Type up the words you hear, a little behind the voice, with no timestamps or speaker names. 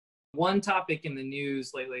One topic in the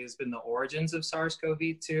news lately has been the origins of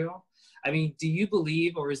SARS-CoV-2. I mean, do you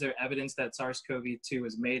believe, or is there evidence that SARS-CoV-2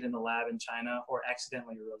 was made in the lab in China or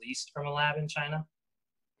accidentally released from a lab in China?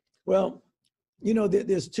 Well, you know,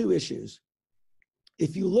 there's two issues.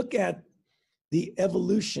 If you look at the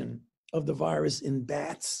evolution of the virus in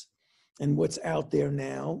bats and what's out there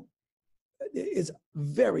now, it's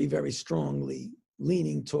very, very strongly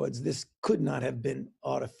leaning towards this could not have been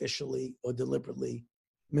artificially or deliberately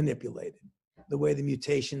manipulated, the way the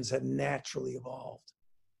mutations have naturally evolved.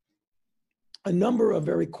 A number of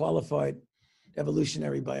very qualified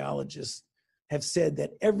evolutionary biologists have said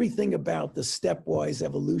that everything about the stepwise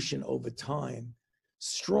evolution over time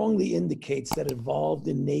strongly indicates that it evolved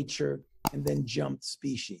in nature and then jumped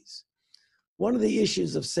species. One of the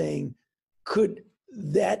issues of saying, could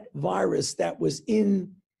that virus that was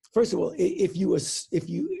in, first of all, if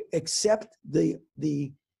you accept the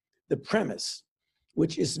premise,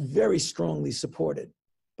 which is very strongly supported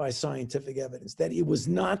by scientific evidence, that it was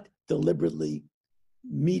not deliberately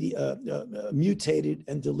mutated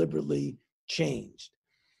and deliberately changed.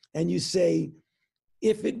 And you say,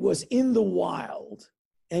 if it was in the wild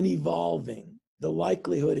and evolving, the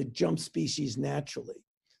likelihood it jumped species naturally.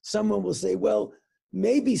 Someone will say, well,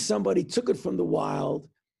 maybe somebody took it from the wild,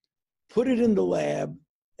 put it in the lab,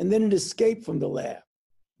 and then it escaped from the lab.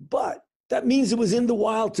 But that means it was in the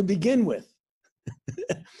wild to begin with.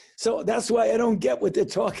 So that's why I don't get what they're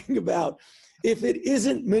talking about. If it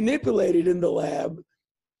isn't manipulated in the lab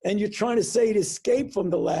and you're trying to say it escaped from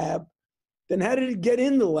the lab, then how did it get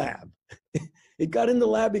in the lab? It got in the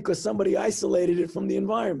lab because somebody isolated it from the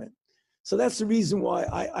environment. So that's the reason why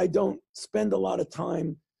I don't spend a lot of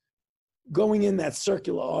time going in that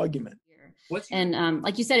circular argument. And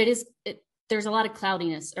like you said, there's a lot of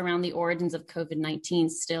cloudiness around the origins of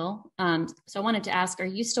COVID-19 still. So I wanted to ask, are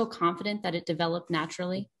you still confident that it developed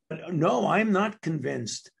naturally? No, I'm not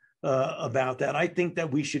convinced about that. I think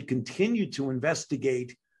that we should continue to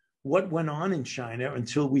investigate what went on in China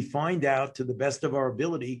until we find out, to the best of our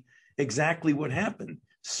ability, exactly what happened.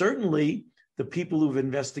 Certainly, the people who've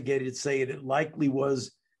investigated say it likely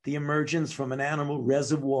was the emergence from an animal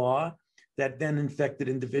reservoir that then infected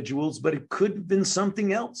individuals, but it could have been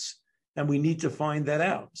something else. And we need to find that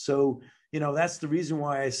out. So, you know, that's the reason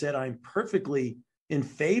why I said I'm perfectly in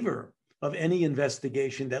favor of any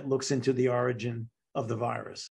investigation that looks into the origin of the virus.